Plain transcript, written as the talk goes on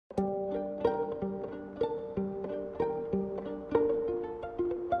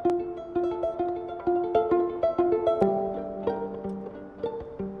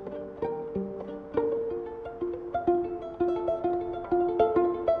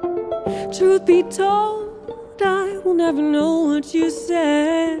Truth be told, I will never know what you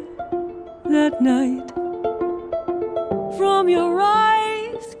said that night. From your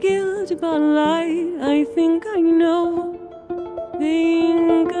eyes, guilty by light, I think I know,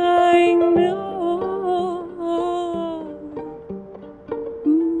 think I know.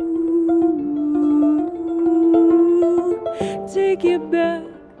 Ooh, take it back,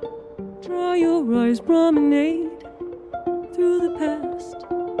 dry your eyes, promenade through the past.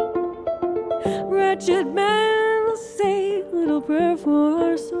 Wretched men say a little prayer for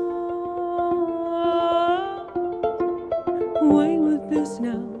our souls. Wait with this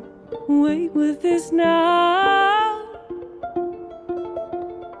now, wait with this now.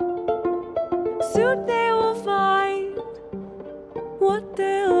 Soon they will find what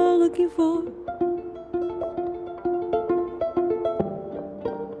they are looking for.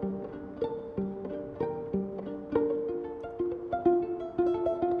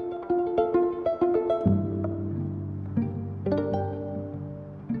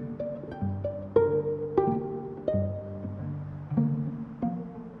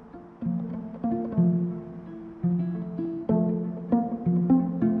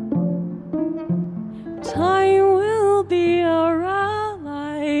 Time will be our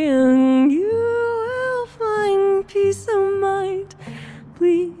ally, and you will find peace of mind.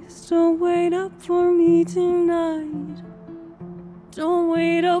 Please don't wait up for me tonight. Don't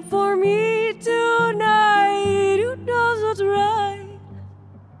wait up for me tonight. Who knows what's right?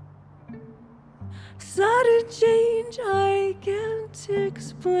 Sudden change I can't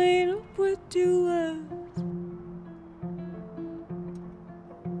explain up with two words.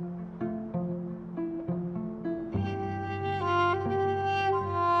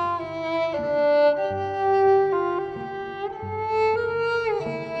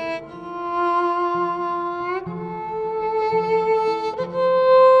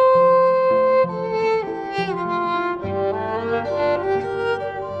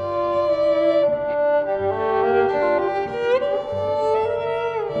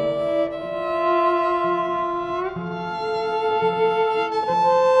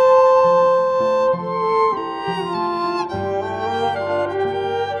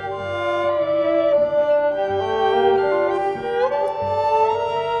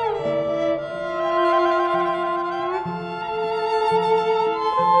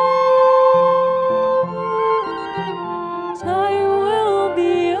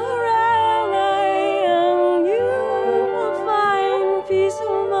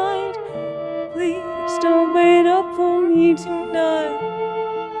 Please don't wait up for me tonight.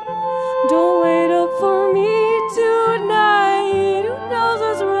 Don't wait up for me tonight. Who knows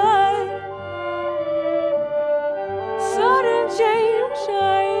what's right? Sudden change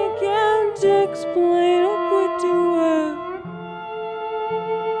I can't explain or put to words.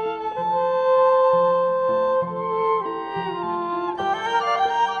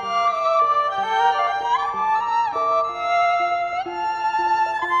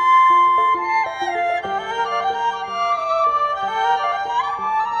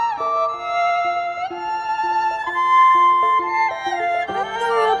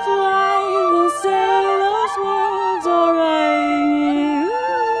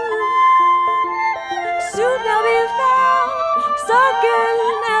 Soon I'll be found, stuck in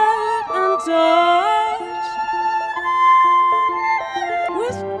an